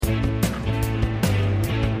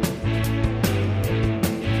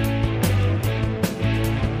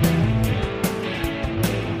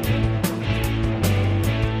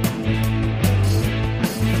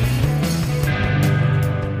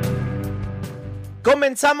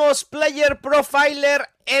Comenzamos Player Profiler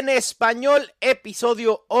en español,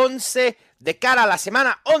 episodio 11, de cara a la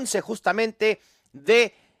semana 11 justamente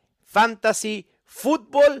de Fantasy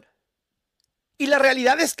Football. Y la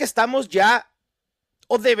realidad es que estamos ya,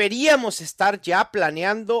 o deberíamos estar ya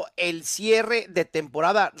planeando el cierre de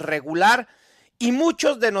temporada regular y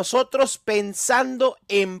muchos de nosotros pensando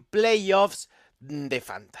en playoffs de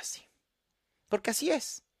Fantasy. Porque así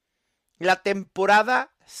es. La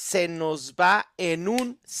temporada se nos va en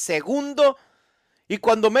un segundo y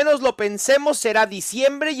cuando menos lo pensemos será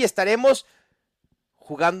diciembre y estaremos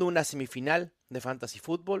jugando una semifinal de Fantasy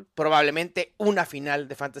Football, probablemente una final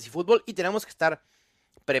de Fantasy Football, y tenemos que estar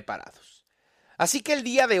preparados. Así que el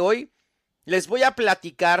día de hoy les voy a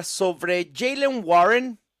platicar sobre Jaylen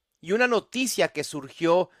Warren y una noticia que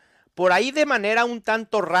surgió por ahí de manera un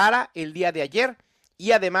tanto rara el día de ayer,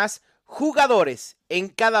 y además jugadores en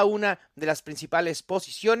cada una de las principales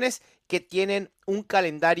posiciones que tienen un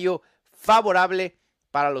calendario favorable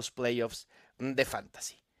para los playoffs de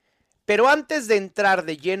Fantasy. Pero antes de entrar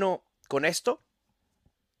de lleno con esto,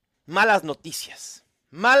 malas noticias.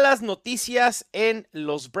 Malas noticias en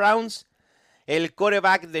los Browns. El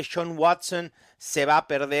quarterback de Sean Watson se va a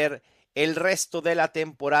perder el resto de la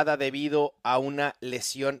temporada debido a una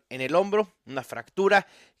lesión en el hombro, una fractura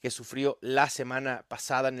que sufrió la semana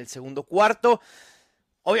pasada en el segundo cuarto.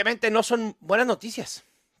 Obviamente no son buenas noticias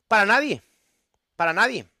para nadie,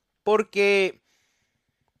 porque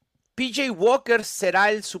PJ Walker será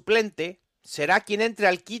el suplente, será quien entre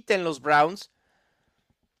al quite en los Browns,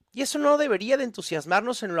 y eso no debería de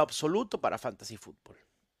entusiasmarnos en lo absoluto para Fantasy Football.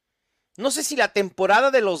 No sé si la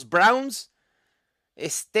temporada de los Browns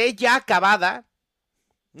esté ya acabada,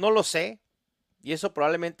 no lo sé, y eso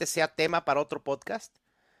probablemente sea tema para otro podcast.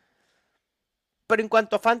 Pero en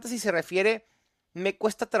cuanto a Fantasy se refiere, me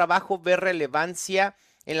cuesta trabajo ver relevancia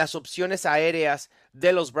en las opciones aéreas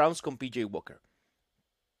de los Browns con PJ Walker.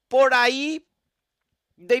 Por ahí,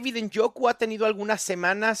 David Njoku ha tenido algunas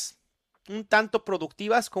semanas un tanto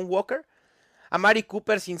productivas con Walker. Amari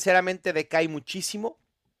Cooper sinceramente decae muchísimo.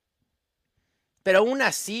 Pero aún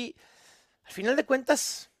así, al final de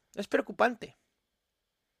cuentas, es preocupante.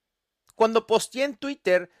 Cuando posteé en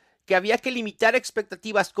Twitter que había que limitar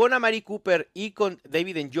expectativas con Amari Cooper y con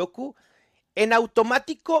David Njoku, en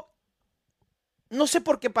automático, no sé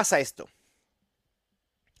por qué pasa esto.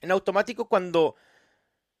 En automático, cuando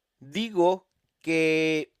digo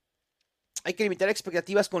que hay que limitar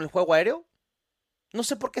expectativas con el juego aéreo, no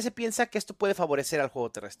sé por qué se piensa que esto puede favorecer al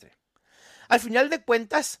juego terrestre. Al final de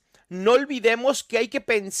cuentas, no olvidemos que hay que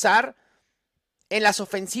pensar en las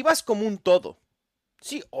ofensivas como un todo.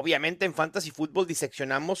 Sí, obviamente en Fantasy Football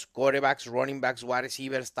diseccionamos quarterbacks, running backs, wide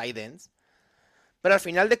receivers, tight ends. Pero al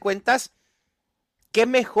final de cuentas, ¿qué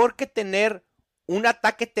mejor que tener un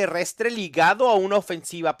ataque terrestre ligado a una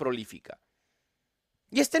ofensiva prolífica?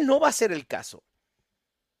 Y este no va a ser el caso.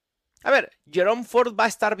 A ver, Jerome Ford va a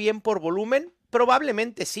estar bien por volumen,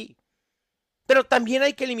 probablemente sí. Pero también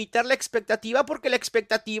hay que limitar la expectativa porque la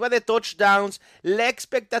expectativa de touchdowns, la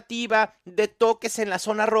expectativa de toques en la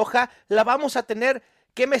zona roja, la vamos a tener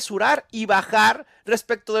que mesurar y bajar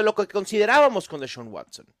respecto de lo que considerábamos con Deshaun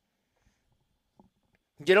Watson.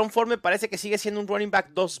 Jerome Ford me parece que sigue siendo un running back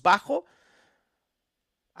 2 bajo,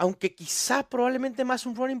 aunque quizá probablemente más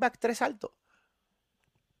un running back 3 alto.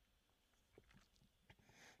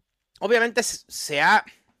 Obviamente se ha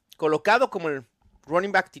colocado como el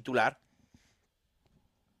running back titular.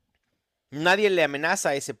 Nadie le amenaza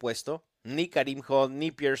a ese puesto, ni Kareem Hunt,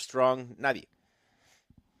 ni Pierre Strong, nadie.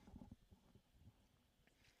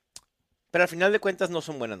 Pero al final de cuentas no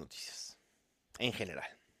son buenas noticias, en general.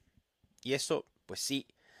 Y eso, pues sí,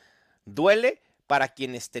 duele para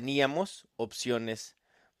quienes teníamos opciones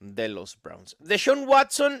de los Browns. Deshaun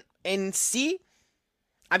Watson en sí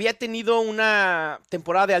había tenido una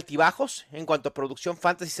temporada de altibajos en cuanto a producción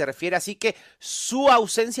fantasy se refiere, así que su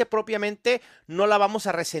ausencia propiamente no la vamos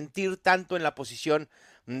a resentir tanto en la posición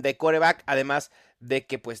de quarterback, además de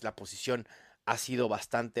que pues la posición ha sido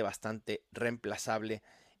bastante reemplazable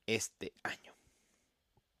este año.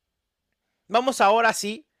 Vamos ahora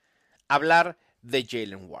sí a hablar de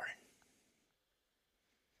Jaylen Warren.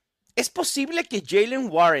 ¿Es posible que Jaylen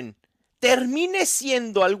Warren termine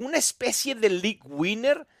siendo alguna especie de league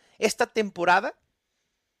winner esta temporada?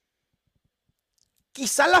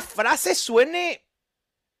 Quizá la frase suene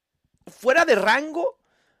fuera de rango,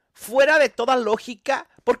 fuera de toda lógica,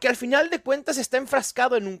 porque al final de cuentas está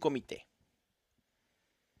enfrascado en un comité.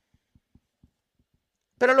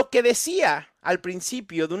 Pero lo que decía al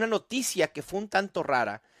principio de una noticia que fue un tanto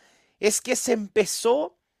rara, es que se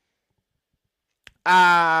empezó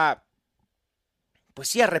a pues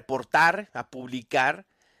sí, a reportar, a publicar,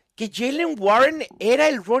 que Jaylen Warren era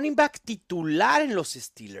el running back titular en los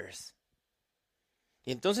Steelers.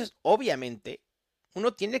 Y entonces, obviamente,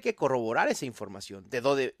 uno tiene que corroborar esa información, de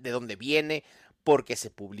dónde viene, por qué se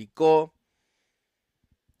publicó.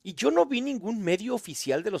 Y yo no vi ningún medio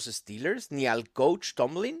oficial de los Steelers, ni al coach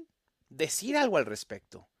Tomlin, decir algo al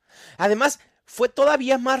respecto. Además, fue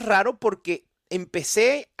todavía más raro porque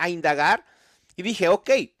empecé a indagar y dije, ok,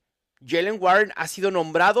 Jaylen Warren ha sido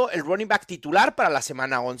nombrado el running back titular para la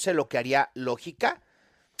semana 11, lo que haría lógica.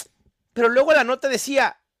 Pero luego la nota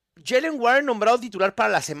decía, Jaylen Warren nombrado titular para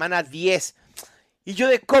la semana 10. Y yo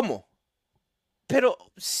de, ¿cómo? Pero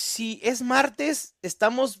si es martes,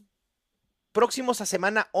 estamos próximos a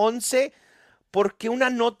semana 11, ¿por qué una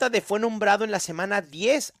nota de fue nombrado en la semana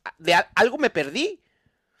 10? Algo me perdí.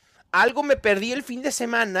 Algo me perdí el fin de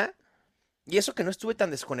semana. Y eso que no estuve tan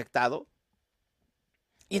desconectado.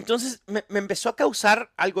 Y entonces me empezó a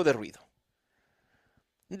causar algo de ruido.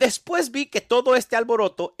 Después vi que todo este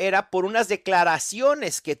alboroto era por unas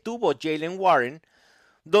declaraciones que tuvo Jaylen Warren,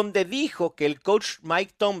 donde dijo que el coach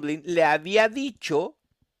Mike Tomlin le había dicho,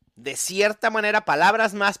 de cierta manera,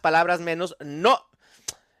 palabras más, palabras menos, no.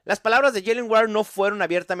 Las palabras de Jaylen Warren no fueron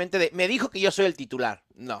abiertamente de, me dijo que yo soy el titular,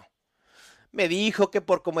 no. Me dijo que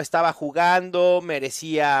por cómo estaba jugando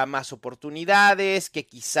merecía más oportunidades, que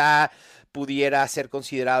quizá pudiera ser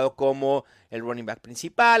considerado como el running back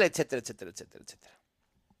principal, etcétera, etcétera, etcétera, etcétera.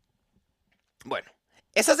 Bueno,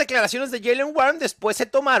 esas declaraciones de Jaylen Warren después se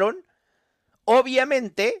tomaron,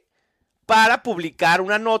 obviamente, para publicar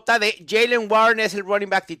una nota de Jaylen Warren es el running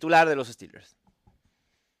back titular de los Steelers.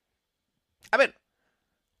 A ver,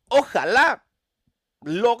 ojalá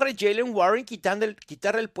logre Jaylen Warren quitarle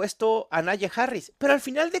el puesto a Najee Harris, pero al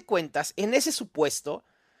final de cuentas, en ese supuesto,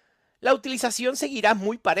 la utilización seguirá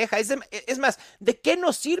muy pareja. Es más, ¿de qué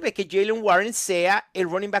nos sirve que Jaylen Warren sea el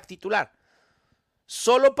running back titular?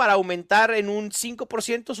 ¿Solo para aumentar en un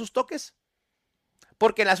 5% sus toques?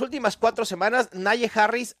 Porque en las últimas 4 semanas, Najee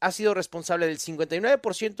Harris ha sido responsable del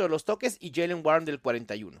 59% de los toques y Jaylen Warren del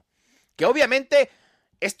 41%. Que obviamente,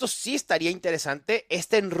 esto sí estaría interesante,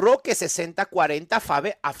 este enroque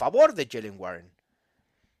 60-40 a favor de Jaylen Warren.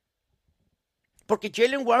 Porque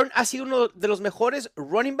Jaylen Warren ha sido uno de los mejores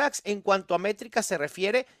running backs en cuanto a métricas se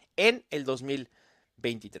refiere en el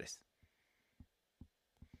 2023.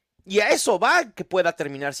 Y a eso va que pueda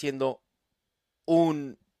terminar siendo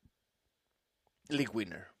un league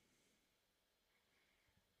winner.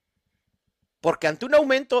 Porque ante un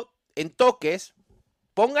aumento en toques,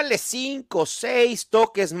 pónganle 5 o 6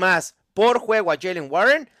 toques más por juego a Jaylen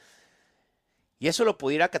Warren y eso lo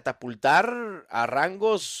pudiera catapultar a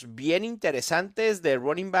rangos bien interesantes de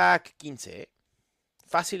running back 15,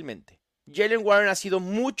 fácilmente. Jaylen Warren ha sido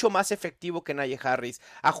mucho más efectivo que Najee Harris,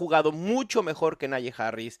 ha jugado mucho mejor que Najee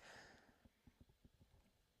Harris.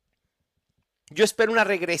 Yo espero una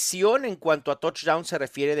regresión en cuanto a touchdown se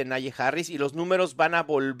refiere de Najee Harris y los números van a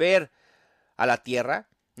volver a la tierra.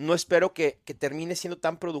 No espero que termine siendo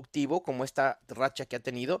tan productivo como esta racha que ha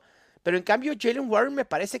tenido. Pero en cambio Jaylen Warren me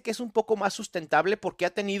parece que es un poco más sustentable porque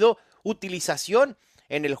ha tenido utilización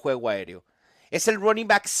en el juego aéreo. Es el running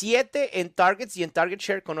back 7 en targets y en target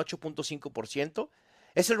share con 8.5%.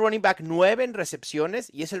 Es el running back 9 en recepciones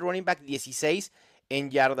y es el running back 16 en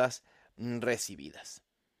yardas recibidas.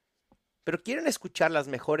 Pero quieren escuchar las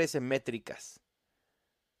mejores métricas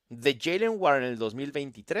de Jaylen Warren en el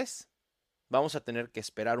 2023. Vamos a tener que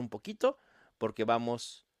esperar un poquito porque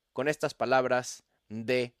vamos con estas palabras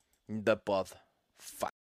de The Podfather.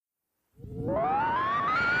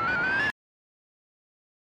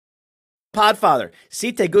 Podfather,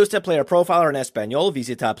 si te gusta Player Profiler en español,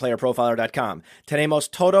 visita playerprofiler.com. Tenemos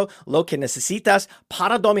todo lo que necesitas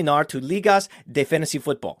para dominar tus ligas de fantasy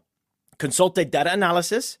football. Consulte Data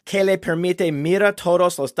Analysis, que le permite mirar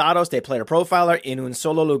todos los datos de Player Profiler en un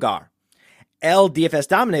solo lugar. El DFS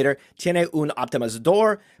Dominator tiene un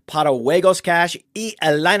optimizador para juegos cash y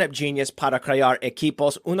el Lineup Genius para crear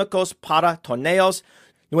equipos únicos para torneos.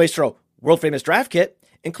 Nuestro World Famous Draft Kit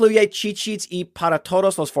incluye cheat sheets y para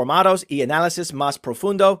todos los formatos y análisis más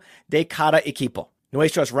profundo de cada equipo.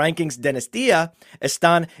 Nuestros rankings de dinastía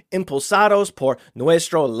están impulsados por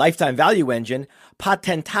nuestro Lifetime Value Engine,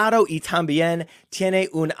 patentado y también tiene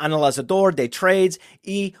un analizador de trades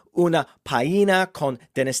y una página con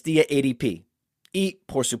dinastía ADP. Y,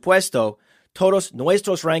 por supuesto, todos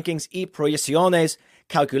nuestros rankings y proyecciones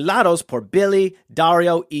calculados por Billy,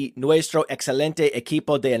 Dario y nuestro excelente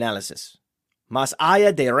equipo de análisis. Más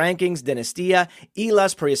allá de rankings, dinastía y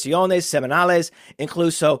las proyecciones semanales,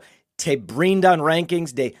 incluso te brindan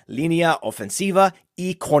rankings de línea ofensiva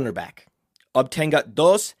y cornerback. Obtenga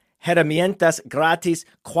 2 herramientas gratis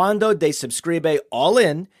cuando te suscribe All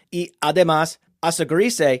In y además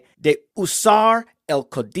asegúrese de usar el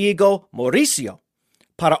código Mauricio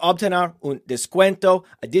para obtener un descuento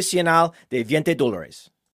adicional de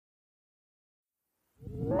 $20.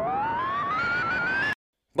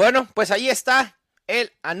 Bueno, pues ahí está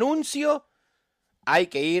el anuncio. Hay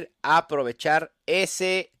que ir a aprovechar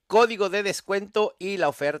ese código de descuento y la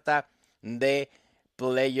oferta de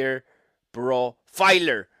Player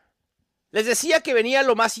Profiler. Les decía que venía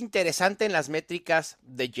lo más interesante en las métricas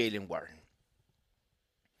de Jaylen Warren.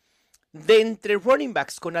 De entre running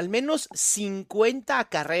backs con al menos 50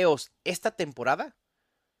 acarreos esta temporada,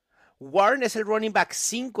 Warren es el running back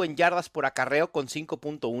 5 en yardas por acarreo con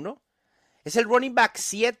 5.1. Es el running back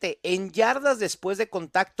 7 en yardas después de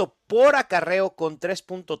contacto por acarreo con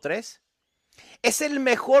 3.3. Es el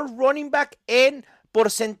mejor running back en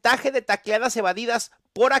porcentaje de tacleadas evadidas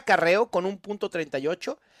por acarreo con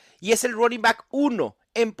 1.38. Y es el running back 1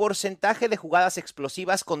 en porcentaje de jugadas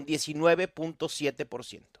explosivas con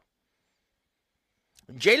 19.7%.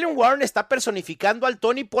 Jaylen Warren está personificando al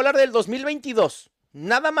Tony Pollard del 2022.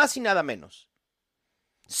 Nada más y nada menos.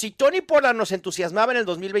 Si Tony Pollard nos entusiasmaba en el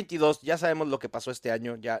 2022, ya sabemos lo que pasó este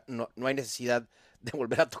año. Ya no hay necesidad de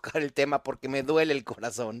volver a tocar el tema porque me duele el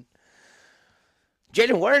corazón.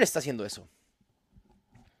 Jaylen Warren está haciendo eso.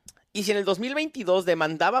 Y si en el 2022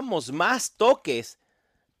 demandábamos más toques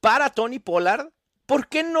para Tony Pollard, ¿por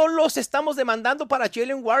qué no los estamos demandando para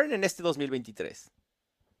Jaylen Warren en este 2023?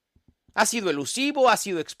 Ha sido elusivo, ha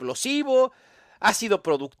sido explosivo, ha sido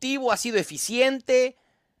productivo, ha sido eficiente.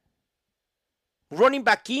 Running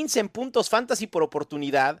back 15 en puntos fantasy por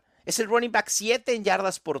oportunidad. Es el running back 7 en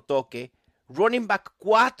yardas por toque. Running back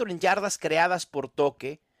 4 en yardas creadas por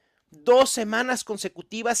toque. 2 semanas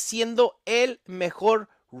consecutivas siendo el mejor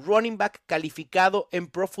running back calificado en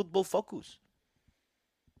Pro Football Focus.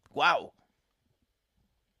 ¡Wow!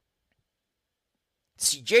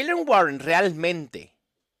 Si Jaylen Warren realmente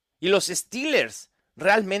y los Steelers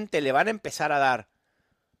realmente le van a empezar a dar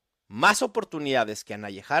más oportunidades que a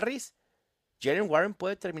Najee Harris, Jaylen Warren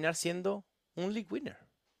puede terminar siendo un league winner.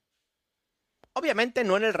 Obviamente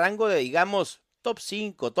no en el rango de, digamos, top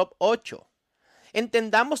 5, top 8.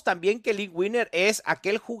 Entendamos también que league winner es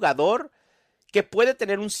aquel jugador que puede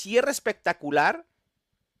tener un cierre espectacular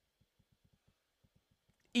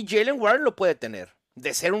y Jaylen Warren lo puede tener.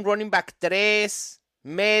 De ser un running back 3,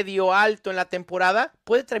 medio, alto en la temporada,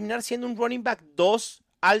 puede terminar siendo un running back 2,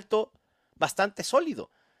 alto, bastante sólido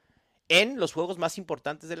en los juegos más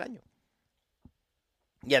importantes del año.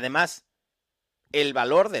 Y además, el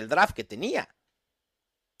valor del draft que tenía.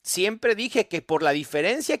 Siempre dije que por la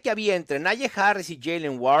diferencia que había entre Najee Harris y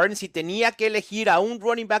Jaylen Warren, si tenía que elegir a un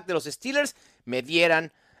running back de los Steelers, me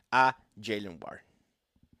dieran a Jaylen Warren.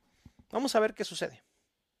 Vamos a ver qué sucede.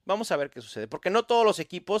 Vamos a ver qué sucede. Porque no todos los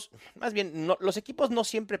equipos, más bien, los equipos no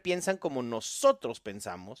siempre piensan como nosotros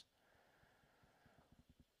pensamos.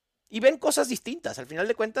 Y ven cosas distintas. Al final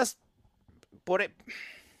de cuentas, por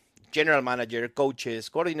general manager, coaches,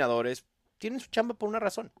 coordinadores, tienen su chamba por una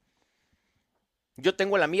razón. Yo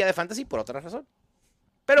tengo la mía de fantasy por otra razón.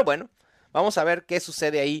 Pero bueno, vamos a ver qué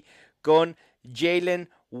sucede ahí con Jaylen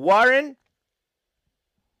Warren.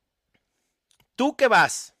 ¿Tú qué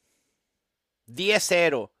vas?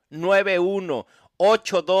 10-0, 9-1,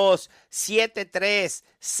 8-2, 7-3,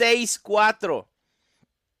 6-4.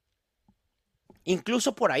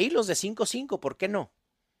 Incluso por ahí los de 5-5, ¿por qué no?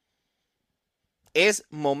 Es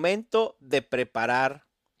momento de preparar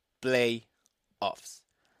playoffs.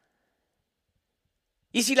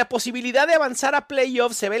 Y si la posibilidad de avanzar a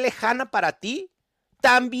playoffs se ve lejana para ti,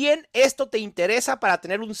 también esto te interesa para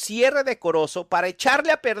tener un cierre decoroso, para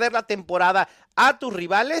echarle a perder la temporada a tus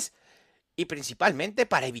rivales y principalmente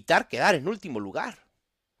para evitar quedar en último lugar.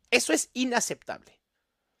 Eso es inaceptable.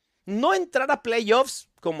 No entrar a playoffs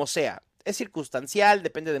como sea, es circunstancial,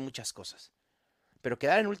 depende de muchas cosas. Pero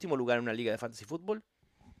quedar en último lugar en una liga de fantasy fútbol,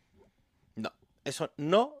 no, eso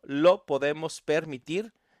no lo podemos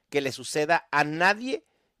permitir que le suceda a nadie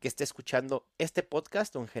que esté escuchando este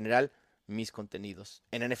podcast o en general mis contenidos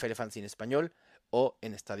en NFL Fantasy en español o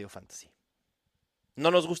en Estadio Fantasy.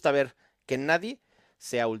 No nos gusta ver que nadie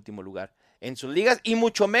sea último lugar en sus ligas y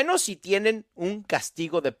mucho menos si tienen un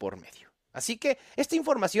castigo de por medio. Así que esta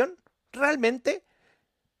información realmente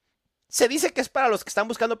se dice que es para los que están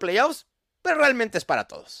buscando playoffs, pero realmente es para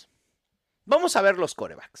todos. Vamos a ver los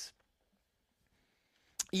quarterbacks.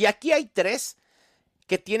 Y aquí hay 3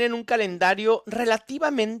 que tienen un calendario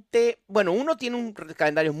relativamente, bueno, uno tiene un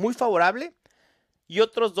calendario muy favorable y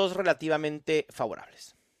otros 2 relativamente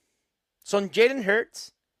favorables. Son Jalen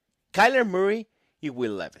Hurts, Kyler Murray y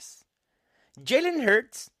Will Levis. Jalen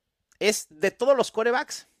Hurts es de todos los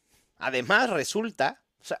quarterbacks. Además resulta,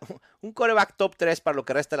 o sea, un quarterback top 3 para lo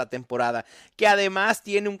que resta de la temporada, que además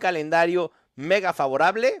tiene un calendario mega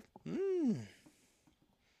favorable.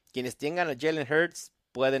 Quienes tengan a Jalen Hurts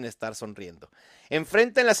pueden estar sonriendo.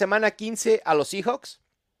 Enfrenta en la semana 15 a los Seahawks,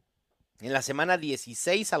 en la semana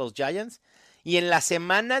 16 a los Giants y en la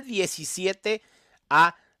semana 17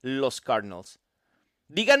 a los Cardinals.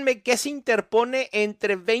 Díganme qué se interpone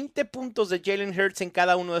entre 20 puntos de Jalen Hurts en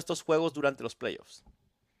cada uno de estos juegos durante los playoffs.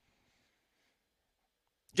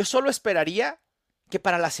 Yo solo esperaría que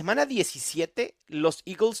para la semana 17 los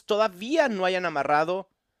Eagles todavía no hayan amarrado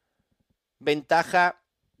ventaja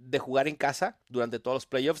de jugar en casa durante todos los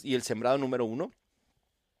playoffs y el sembrado número 1,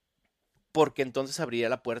 porque entonces abriría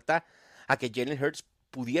la puerta a que Jalen Hurts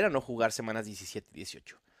pudiera no jugar semanas 17 y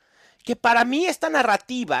 18. Que para mí esta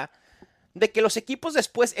narrativa de que los equipos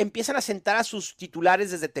después empiezan a sentar a sus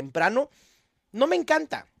titulares desde temprano, no me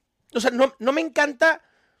encanta. O sea, no me encanta,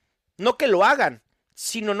 no que lo hagan,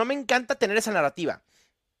 sino no me encanta tener esa narrativa.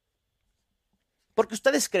 Porque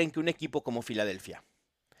ustedes creen que un equipo como Filadelfia,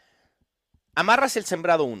 amarras el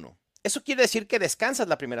sembrado 1, eso quiere decir que descansas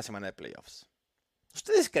la primera semana de playoffs.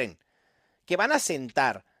 ¿Ustedes creen que van a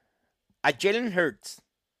sentar a Jalen Hurts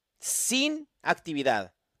sin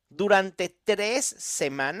actividad durante 3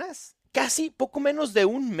 semanas? Casi poco menos de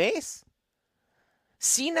un mes.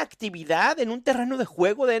 Sin actividad en un terreno de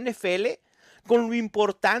juego de NFL, con lo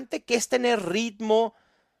importante que es tener ritmo,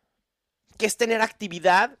 que es tener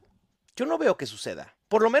actividad. Yo no veo que suceda.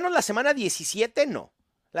 Por lo menos la semana 17 no.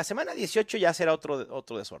 La semana 18 ya será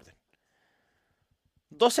otro desorden.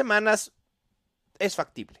 2 semanas es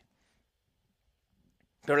factible.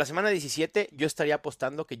 Pero la semana 17 yo estaría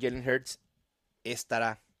apostando que Jalen Hurts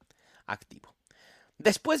estará activo.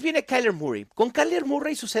 Después viene Kyler Murray. Con Kyler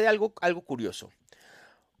Murray sucede algo curioso.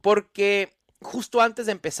 Porque justo antes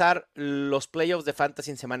de empezar los playoffs de Fantasy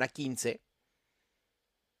en semana 15,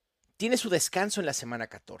 tiene su descanso en la semana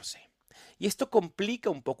 14. Y esto complica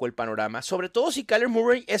un poco el panorama, sobre todo si Kyler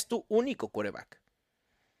Murray es tu único quarterback.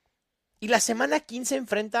 Y la semana 15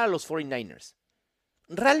 enfrenta a los 49ers.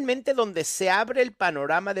 Realmente donde se abre el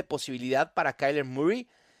panorama de posibilidad para Kyler Murray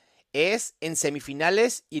es en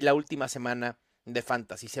semifinales y la última semana de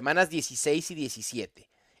Fantasy, semanas 16 y 17.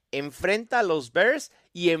 Enfrenta a los Bears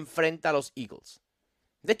y enfrenta a los Eagles.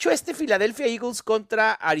 De hecho, este Philadelphia Eagles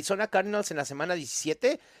contra Arizona Cardinals en la semana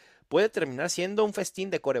 17 puede terminar siendo un festín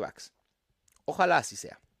de quarterbacks. Ojalá así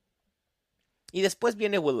sea. Y después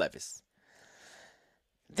viene Will Levis.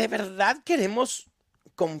 ¿De verdad queremos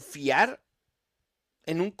confiar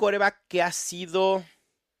en un quarterback que ha sido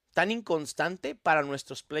tan inconstante para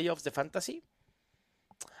nuestros playoffs de Fantasy?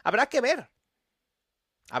 Habrá que ver.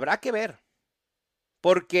 Habrá que ver.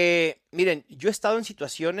 Porque, miren, yo he estado en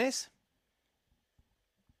situaciones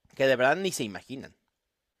que de verdad ni se imaginan.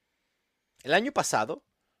 El año pasado,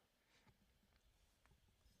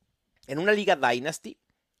 en una liga Dynasty,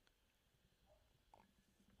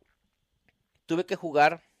 tuve que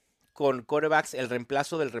jugar con quarterbacks el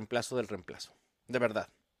reemplazo del reemplazo del reemplazo. De verdad.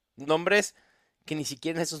 Nombres que ni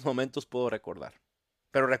siquiera en esos momentos puedo recordar.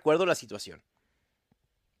 Pero recuerdo la situación.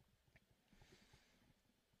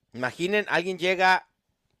 Imaginen, alguien llega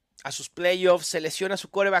a sus playoffs, se lesiona a su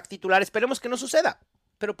quarterback titular. Esperemos que no suceda,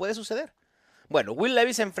 pero puede suceder. Bueno, Will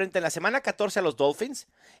Levis se enfrenta en la semana 14 a los Dolphins,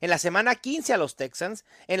 en la semana 15 a los Texans,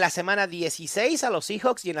 en la semana 16 a los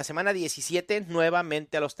Seahawks y en la semana 17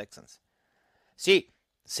 nuevamente a los Texans. Sí,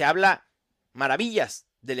 se habla maravillas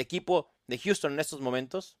del equipo de Houston en estos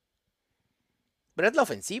momentos, pero es la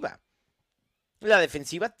ofensiva. La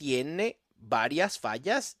defensiva tiene varias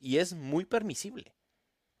fallas y es muy permisible.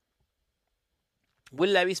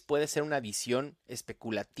 Will Levis puede ser una visión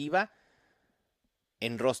especulativa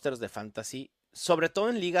en rosters de fantasy, sobre todo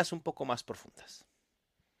en ligas un poco más profundas.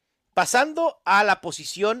 Pasando a la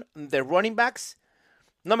posición de running backs,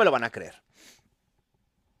 no me lo van a creer.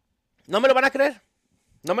 No me lo van a creer.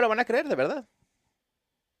 No me lo van a creer, de verdad.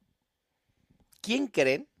 ¿Quién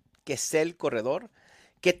creen que sea el corredor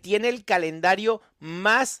que tiene el calendario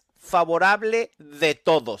más favorable de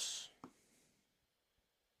todos?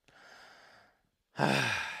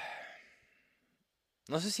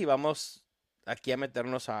 No sé si vamos aquí a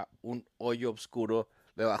meternos a un hoyo oscuro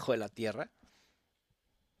debajo de la tierra,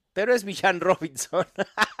 pero es Bijan Robinson.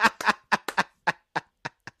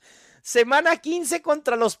 Semana 15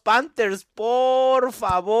 contra los Panthers, por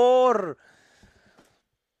favor.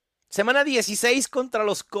 Semana 16 contra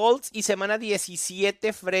los Colts y semana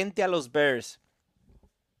 17 frente a los Bears.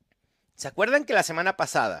 ¿Se acuerdan que la semana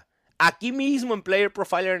pasada, aquí mismo en Player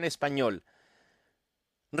Profiler en español,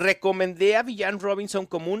 recomendé a Bijan Robinson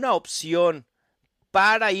como una opción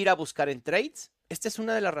para ir a buscar en trades, esta es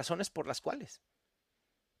una de las razones por las cuales.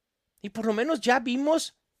 Y por lo menos ya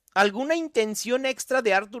vimos alguna intención extra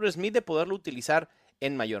de Arthur Smith de poderlo utilizar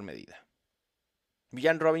en mayor medida.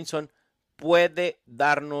 Villan Robinson puede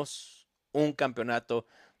darnos un campeonato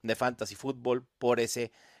de fantasy fútbol por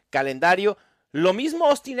ese calendario. Lo mismo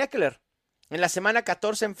Austin Eckler. En la semana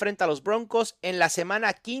 14 enfrenta a los Broncos. En la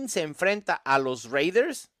semana 15 enfrenta a los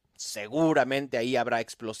Raiders. Seguramente ahí habrá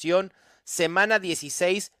explosión. Semana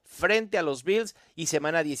 16 frente a los Bills. Y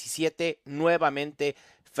semana 17 nuevamente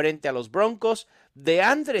frente a los Broncos.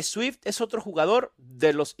 DeAndre Swift es otro jugador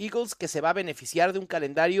de los Eagles que se va a beneficiar de un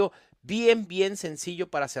calendario bien sencillo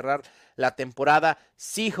para cerrar la temporada.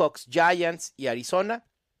 Seahawks, Giants y Arizona.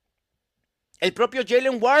 El propio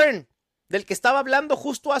Jaylen Warren, del que estaba hablando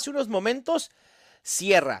justo hace unos momentos,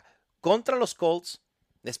 cierra contra los Colts.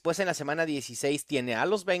 Después en la semana 16 tiene a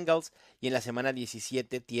los Bengals y en la semana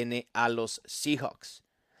 17 tiene a los Seahawks.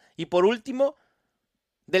 Y por último,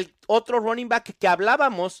 del otro running back que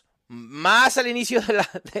hablábamos más al inicio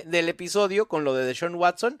del episodio con lo de Deshaun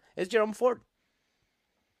Watson, es Jerome Ford.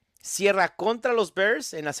 Cierra contra los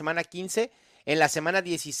Bears en la semana 15, en la semana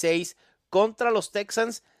 16 contra los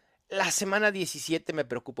Texans. La semana 17 me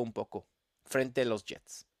preocupa un poco frente a los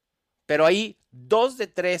Jets. Pero ahí 2 de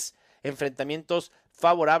 3 enfrentamientos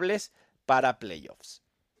favorables para playoffs.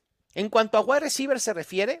 En cuanto a wide receiver se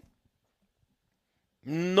refiere,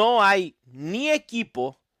 no hay ni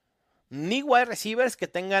equipo ni wide receivers que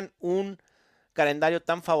tengan un calendario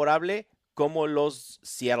tan favorable como los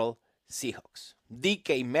Seattle Seahawks.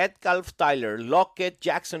 DK Metcalf, Tyler Lockett,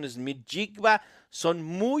 Jackson Smith-Jigba son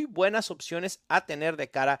muy buenas opciones a tener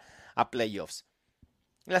de cara a playoffs.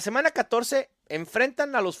 En la semana 14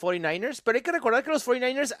 enfrentan a los 49ers, pero hay que recordar que los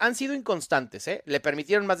 49ers han sido inconstantes, ¿eh? Le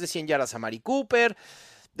permitieron más de 100 yardas a Mari Cooper.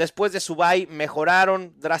 Después de su bye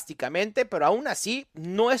mejoraron drásticamente, pero aún así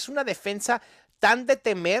no es una defensa tan de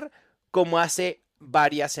temer como hace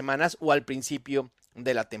varias semanas o al principio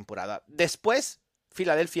de la temporada. Después,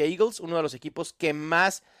 Philadelphia Eagles, uno de los equipos que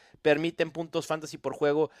más permiten puntos fantasy por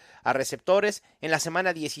juego a receptores. En la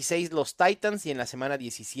semana 16 los Titans y en la semana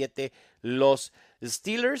 17 los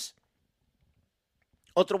Steelers.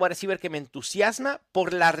 Otro wide receiver que me entusiasma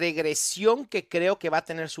por la regresión que creo que va a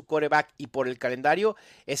tener su quarterback y por el calendario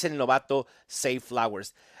es el novato Zay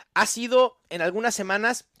Flowers. Ha sido en algunas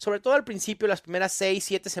semanas, sobre todo al principio, las primeras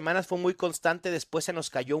 6-7 semanas fue muy constante, después se nos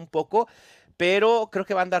cayó un poco, pero creo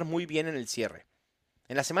que va a andar muy bien en el cierre.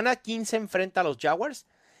 En la semana 15 enfrenta a los Jaguars.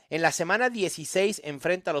 En la semana 16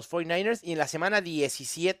 enfrenta a los 49ers y en la semana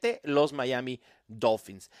 17 los Miami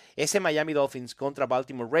Dolphins. Ese Miami Dolphins contra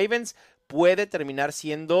Baltimore Ravens puede terminar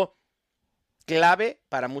siendo clave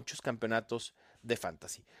para muchos campeonatos de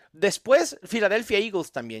fantasy. Después, Philadelphia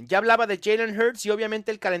Eagles también. Ya hablaba de Jalen Hurts y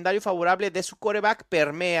obviamente el calendario favorable de su quarterback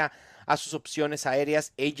permea a sus opciones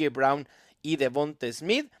aéreas A.J. Brown y Devonta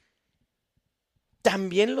Smith.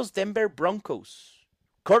 También los Denver Broncos.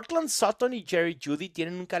 Courtland Sutton y Jerry Jeudy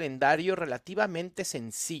tienen un calendario relativamente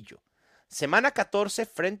sencillo. Semana 14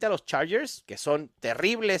 frente a los Chargers, que son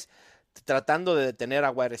terribles tratando de detener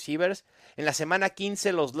a wide receivers. En la semana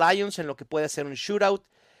 15 los Lions en lo que puede ser un shootout.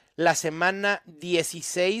 La semana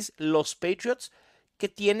 16 los Patriots, que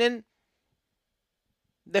tienen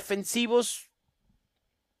defensivos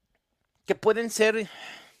que pueden ser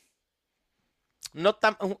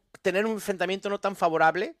tener un enfrentamiento no tan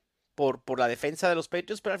favorable por la defensa de los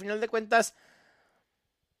Patriots, pero al final de cuentas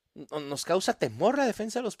 ¿nos causa temor la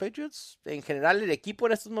defensa de los Patriots? En general, el equipo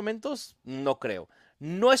en estos momentos, no creo.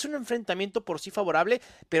 No es un enfrentamiento por sí favorable,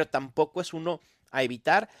 pero tampoco es uno a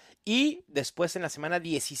evitar. Y después en la semana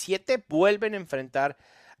 17 vuelven a enfrentar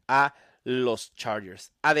a los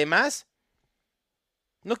Chargers. Además,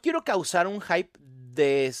 no quiero causar un hype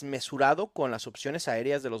desmesurado con las opciones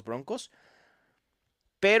aéreas de los Broncos,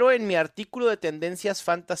 pero en mi artículo de tendencias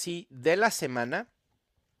fantasy de la semana,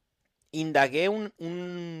 indagué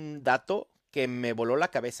un dato que me voló la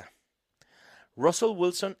cabeza. Russell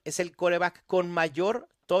Wilson es el quarterback con mayor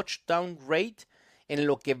touchdown rate en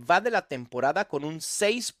lo que va de la temporada con un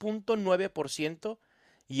 6.9%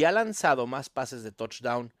 y ha lanzado más pases de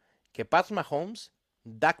touchdown que Pat Mahomes,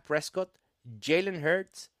 Dak Prescott, Jalen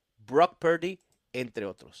Hurts, Brock Purdy, entre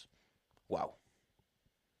otros. ¡Wow!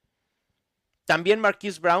 También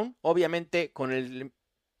Marquise Brown, obviamente con el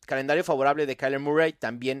calendario favorable de Kyler Murray,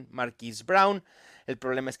 también Marquise Brown. El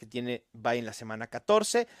problema es que va en la semana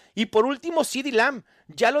 14. Y por último, CeeDee Lamb.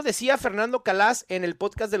 Ya lo decía Fernando Calas en el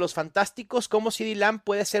podcast de Los Fantásticos, cómo CeeDee Lamb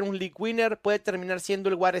puede ser un league winner, puede terminar siendo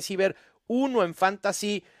el wide receiver 1 en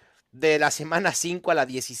fantasy de la semana 5 a la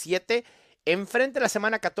 17. Enfrenta la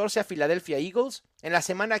semana 14 a Philadelphia Eagles, en la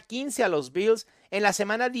semana 15 a los Bills, en la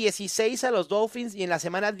semana 16 a los Dolphins y en la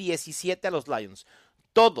semana 17 a los Lions.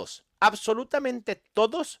 Todos, absolutamente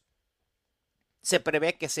todos, se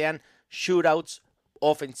prevé que sean shootouts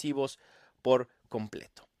ofensivos por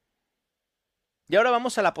completo. Y ahora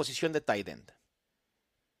vamos a la posición de tight end.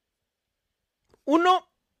 Uno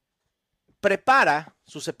prepara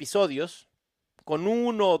sus episodios con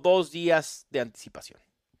 1 o 2 días de anticipación.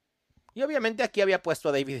 Y obviamente aquí había puesto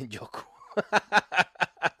a David Njoku.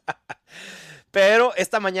 Pero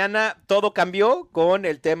esta mañana todo cambió con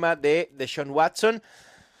el tema de Deshaun Watson.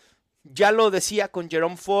 Ya lo decía con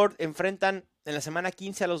Jerome Ford, enfrentan en la semana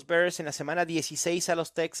 15 a los Bears, en la semana 16 a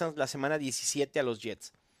los Texans, la semana 17 a los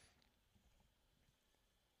Jets.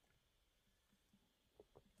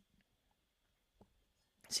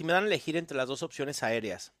 Si me dan a elegir entre las dos opciones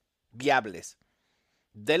aéreas viables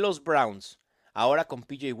de los Browns, ahora con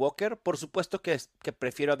PJ Walker, por supuesto que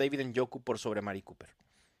prefiero a David Njoku por sobre Mari Cooper.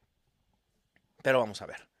 Pero vamos a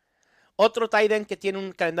ver. Otro tight end que tiene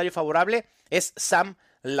un calendario favorable es Sam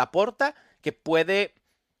Laporta, que puede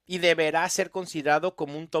y deberá ser considerado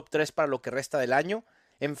como un top 3 para lo que resta del año.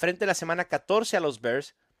 Enfrente la semana 14 a los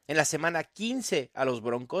Bears, en la semana 15 a los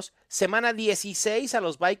Broncos, semana 16 a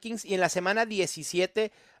los Vikings y en la semana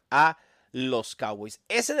 17 a los Cowboys.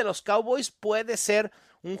 Ese de los Cowboys puede ser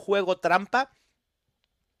un juego trampa,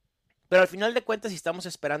 pero al final de cuentas, si estamos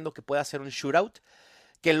esperando que pueda ser un shootout,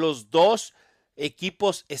 que los dos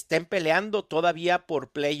equipos estén peleando todavía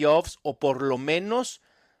por playoffs o por lo menos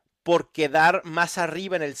por quedar más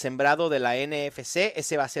arriba en el sembrado de la NFC,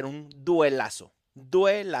 ese va a ser un duelazo.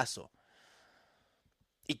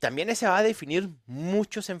 Y también ese va a definir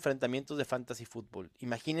muchos enfrentamientos de fantasy fútbol.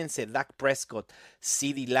 Imagínense Dak Prescott,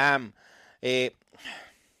 CeeDee Lamb,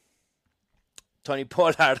 Tony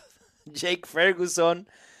Pollard, Jake Ferguson,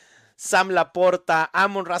 Sam Laporta,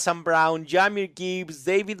 Amon-Ra St. Brown, Jahmyr Gibbs,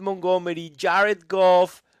 David Montgomery, Jared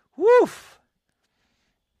Goff. ¡Uf!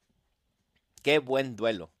 ¡Qué buen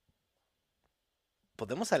duelo!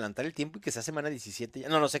 ¿Podemos adelantar el tiempo y que sea semana 17?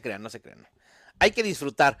 No se crean. No. Hay que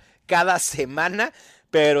disfrutar cada semana,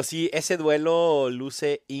 pero sí, ese duelo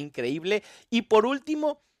luce increíble. Y por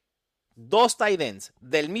último, 2 tight ends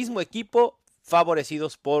del mismo equipo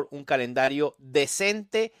favorecidos por un calendario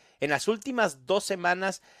decente en las últimas 2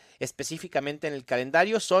 semanas, específicamente en el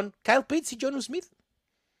calendario, son Kyle Pitts y Jonnu Smith.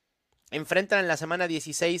 Enfrentan en la semana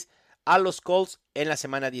 16 a los Colts, en la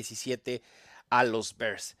semana 17 a los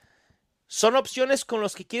Bears. ¿Son opciones con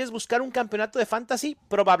los que quieres buscar un campeonato de fantasy?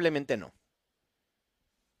 Probablemente no.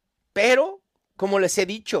 Pero, como les he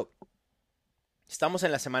dicho, estamos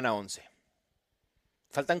en la semana 11.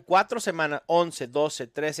 Faltan 4 semanas, 11, 12,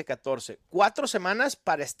 13, 14. 4 semanas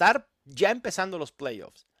para estar ya empezando los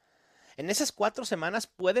playoffs. En esas 4 semanas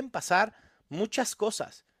pueden pasar muchas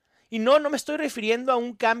cosas. Y no me estoy refiriendo a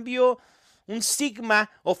un cambio, un sigma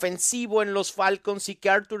ofensivo en los Falcons y que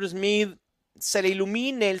Arthur Smith se le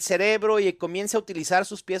ilumine el cerebro y comience a utilizar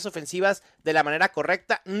sus piezas ofensivas de la manera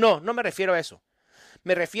correcta. No me refiero a eso.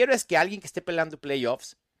 Me refiero a que alguien que esté peleando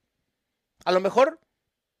playoffs, a lo mejor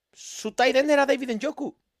su tight end era David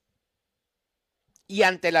Njoku. Y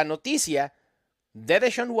ante la noticia de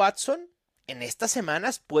Deshaun Watson, en estas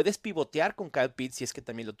semanas puedes pivotear con Kyle Pitts si es que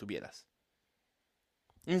también lo tuvieras.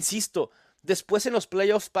 Insisto, después en los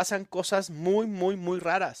playoffs pasan cosas muy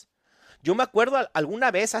raras. Yo me acuerdo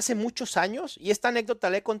alguna vez, hace muchos años, y esta anécdota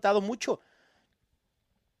la he contado mucho.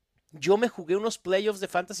 Yo me jugué unos playoffs de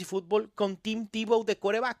fantasy fútbol con Tim Tebow de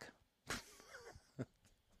quarterback.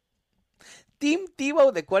 Tim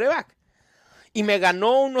Tebow de quarterback. Y me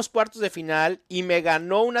ganó unos cuartos de final, y me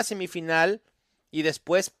ganó una semifinal, y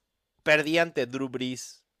después perdí ante Drew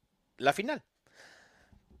Brees la final.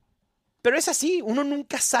 Pero es así, uno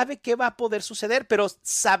nunca sabe qué va a poder suceder, pero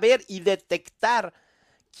saber y detectar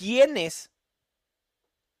quiénes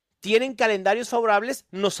tienen calendarios favorables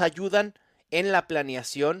nos ayudan en la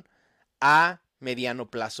planeación a mediano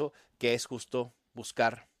plazo, que es justo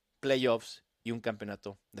buscar playoffs y un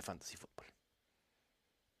campeonato de fantasy fútbol.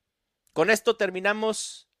 Con esto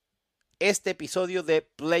terminamos este episodio de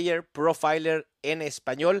Player Profiler en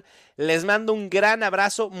español. Les mando un gran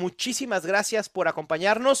abrazo. Muchísimas gracias por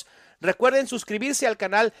acompañarnos. Recuerden suscribirse al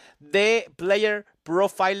canal de Player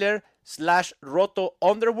Profiler /Roto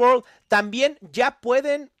Underworld. También ya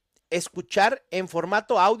pueden escuchar en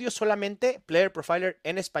formato audio solamente Player Profiler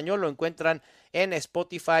en español. Lo encuentran en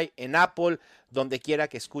Spotify, en Apple, donde quiera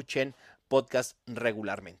que escuchen podcast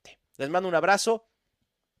regularmente. Les mando un abrazo.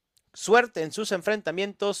 Suerte en sus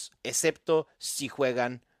enfrentamientos, excepto si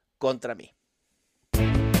juegan contra mí.